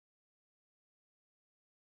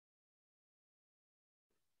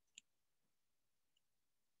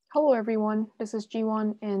Hello everyone, this is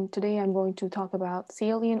Jiwon, and today I'm going to talk about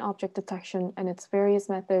salient object detection and its various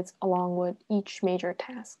methods along with each major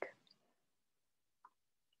task.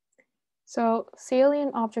 So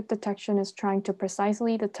salient object detection is trying to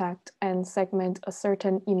precisely detect and segment a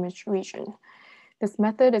certain image region. This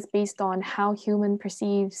method is based on how human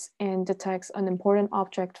perceives and detects an important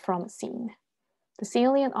object from a scene. The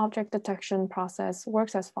salient object detection process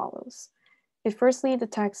works as follows. It firstly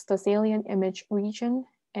detects the salient image region,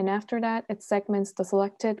 and after that, it segments the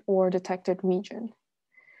selected or detected region.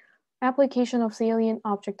 Application of salient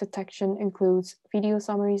object detection includes video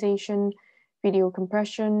summarization, video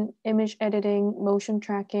compression, image editing, motion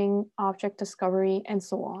tracking, object discovery, and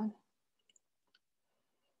so on.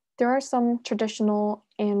 There are some traditional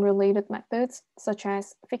and related methods, such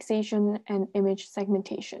as fixation and image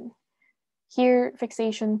segmentation. Here,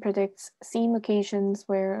 fixation predicts scene locations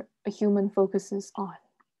where a human focuses on.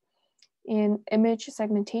 In image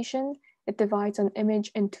segmentation, it divides an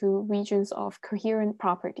image into regions of coherent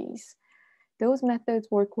properties. Those methods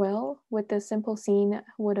work well with a simple scene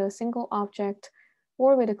with a single object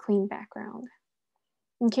or with a clean background.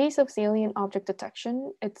 In case of salient object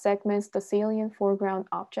detection, it segments the salient foreground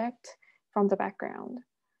object from the background.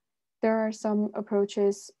 There are some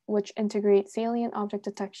approaches which integrate salient object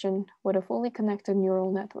detection with a fully connected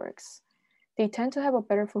neural networks. They tend to have a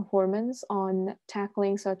better performance on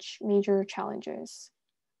tackling such major challenges.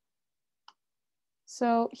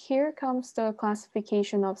 So here comes the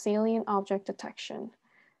classification of salient object detection.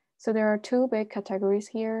 So there are two big categories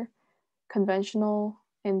here, conventional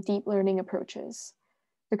and deep learning approaches.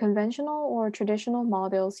 The conventional or traditional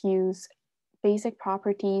models use basic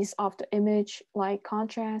properties of the image like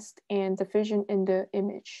contrast and diffusion in the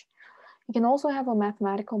image. You can also have a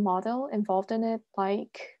mathematical model involved in it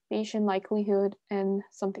like Bayesian likelihood and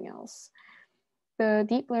something else. The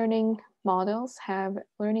deep learning models have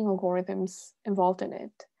learning algorithms involved in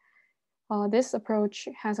it. This approach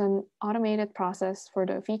has an automated process for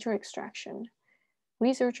the feature extraction.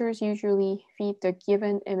 Researchers usually feed the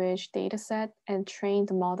given image dataset and train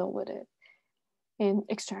the model with it and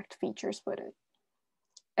extract features with it.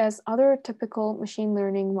 As other typical machine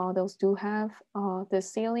learning models do have, the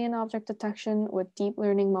salient object detection with deep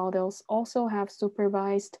learning models also have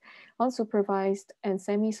supervised, unsupervised, and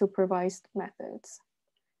semi-supervised methods.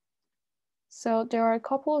 So there are a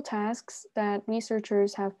couple of tasks that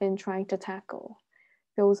researchers have been trying to tackle.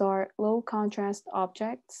 Those are low contrast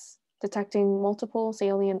objects, detecting multiple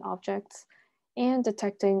salient objects, and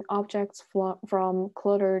detecting objects from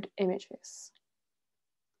cluttered images.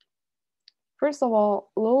 First of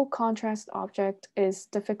all, low contrast object is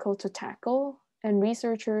difficult to tackle, and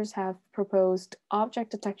researchers have proposed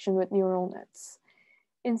object detection with neural nets.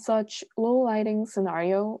 In such low lighting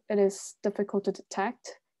scenario, it is difficult to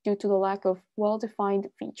detect due to the lack of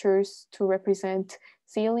well-defined features to represent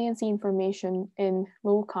saliency information in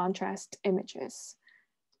low contrast images.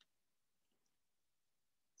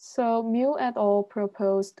 So Mu et al.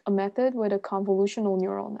 Proposed a method with a convolutional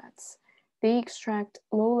neural nets. They extract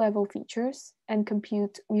low-level features and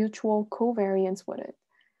compute mutual covariance with it.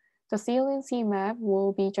 The saliency map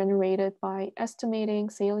will be generated by estimating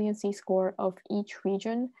saliency score of each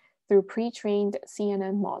region through pre-trained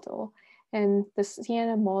CNN model. And the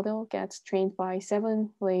CNN model gets trained by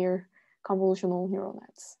 7-layer convolutional neural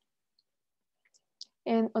nets.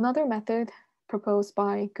 And another method proposed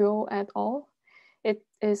by Guo et al., it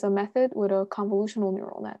is a method with a convolutional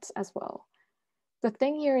neural nets as well. The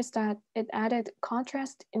thing here is that it added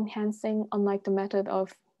contrast enhancing, unlike the method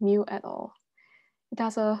of Mu et al. It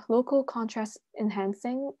has a local contrast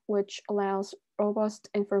enhancing, which allows robust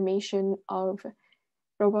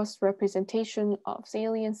representation of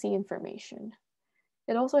saliency information.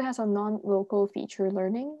 It also has a non-local feature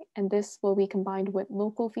learning, and this will be combined with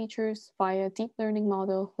local features via deep learning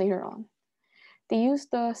model later on. They use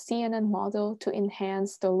the CNN model to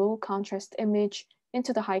enhance the low contrast image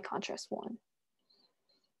into the high contrast one.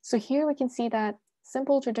 So here we can see that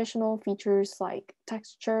simple traditional features like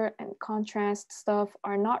texture and contrast stuff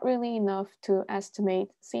are not really enough to estimate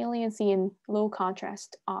saliency in low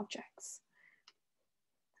contrast objects.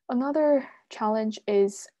 Another challenge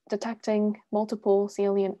is detecting multiple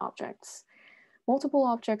salient objects. Multiple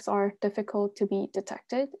objects are difficult to be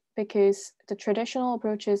detected because the traditional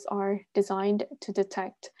approaches are designed to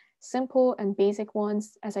detect simple and basic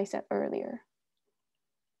ones, as I said earlier.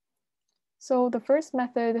 So the first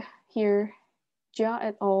method here, Jia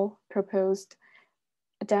et al. Proposed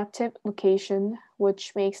adaptive location,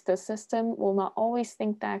 which makes the system will not always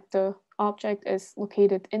think that the object is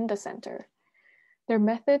located in the center. Their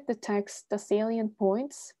method detects the salient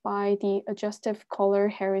points by the adjustive color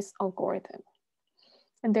Harris algorithm.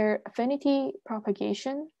 And their affinity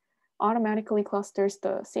propagation automatically clusters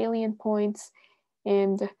the salient points,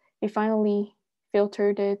 and they finally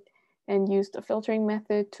filtered it and used a filtering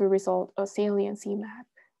method to result a saliency map.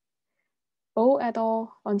 O et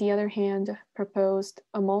al., on the other hand, proposed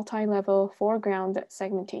a multi-level foreground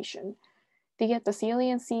segmentation. They get the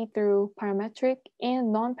saliency through parametric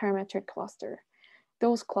and non-parametric cluster.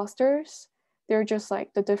 Those clusters, they're just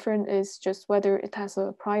like, the difference is just whether it has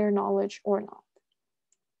a prior knowledge or not.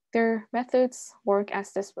 Their methods work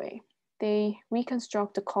as this way. They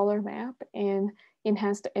reconstruct the color map and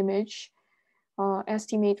enhance the image,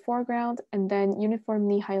 estimate foreground, and then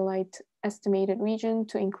uniformly highlight estimated region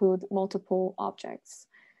to include multiple objects.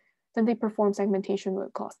 Then they perform segmentation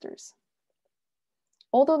with clusters.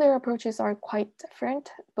 Although their approaches are quite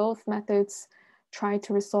different, both methods try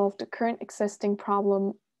to resolve the current existing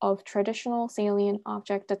problem of traditional salient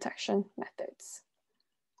object detection methods.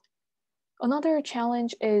 Another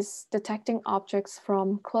challenge is detecting objects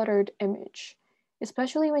from cluttered image,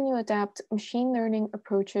 especially when you adapt machine learning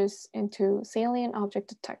approaches into salient object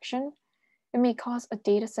detection. It may cause a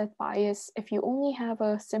dataset bias if you only have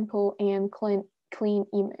a simple and clean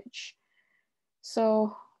image.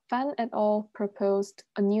 So Fan et al. Proposed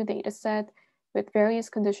a new dataset with various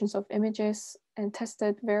conditions of images and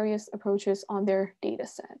tested various approaches on their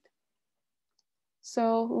dataset.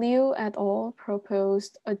 So Liu et al.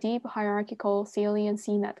 Proposed a deep hierarchical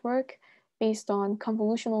saliency network based on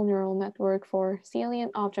convolutional neural network for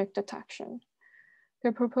salient object detection.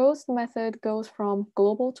 The proposed method goes from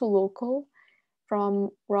global to local, from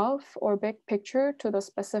rough or big picture to the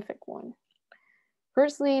specific one.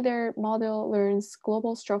 Firstly, their model learns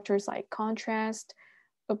global structures like contrast,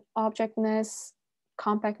 objectness,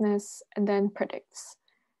 compactness, and then predicts.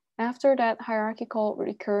 After that, hierarchical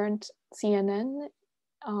recurrent CNN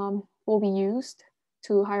will be used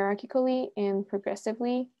to hierarchically and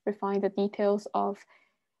progressively refine the details of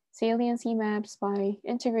saliency maps by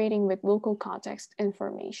integrating with local context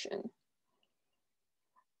information.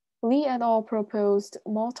 Li et al. Proposed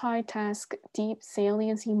multitask deep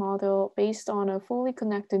saliency model based on a fully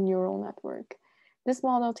connected neural network. This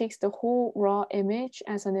model takes the whole raw image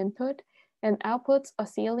as an input and outputs a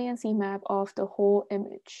saliency map of the whole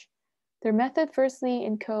image. Their method firstly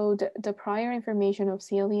encode the prior information of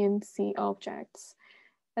saliency objects,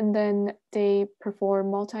 and then they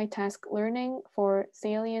perform multitask learning for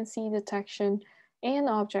saliency detection and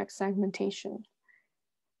object segmentation.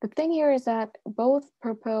 The thing here is that both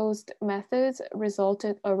proposed methods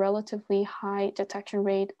resulted a relatively high detection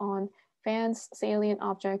rate on Fan's salient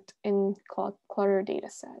object in clutter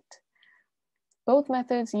dataset. Both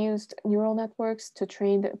methods used neural networks to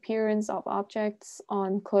train the appearance of objects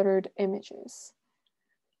on cluttered images.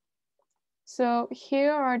 So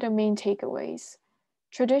here are the main takeaways.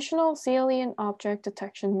 Traditional salient object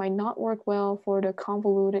detection might not work well for the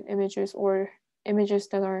convoluted images or images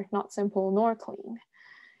that are not simple nor clean.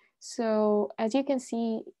 So as you can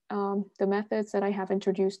see, the methods that I have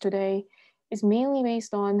introduced today is mainly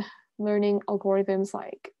based on learning algorithms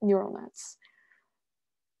like neural nets.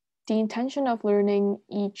 The intention of learning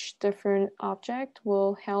each different object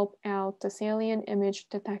will help out the salient image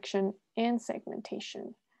detection and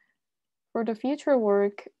segmentation. For the future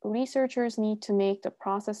work, researchers need to make the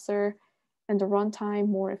processor and the runtime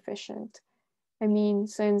more efficient. I mean,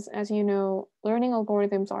 since, as you know, learning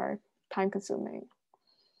algorithms are time-consuming.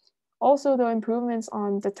 Also, the improvements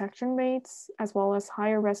on detection rates, as well as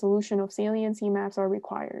higher resolution of saliency maps are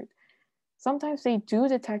required. Sometimes they do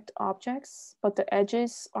detect objects, but the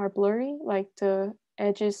edges are blurry, like the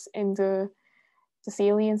edges in the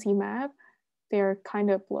saliency map. They're kind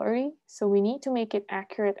of blurry, so we need to make it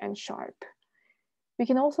accurate and sharp. We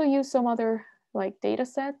can also use some other data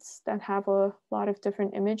sets that have a lot of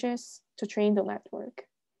different images to train the network.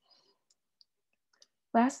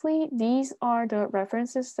 Lastly, these are the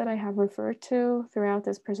references that I have referred to throughout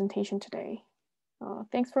this presentation today.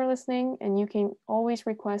 Thanks for listening, and you can always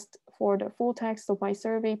request for the full text of my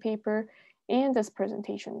survey paper and this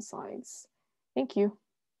presentation slides. Thank you.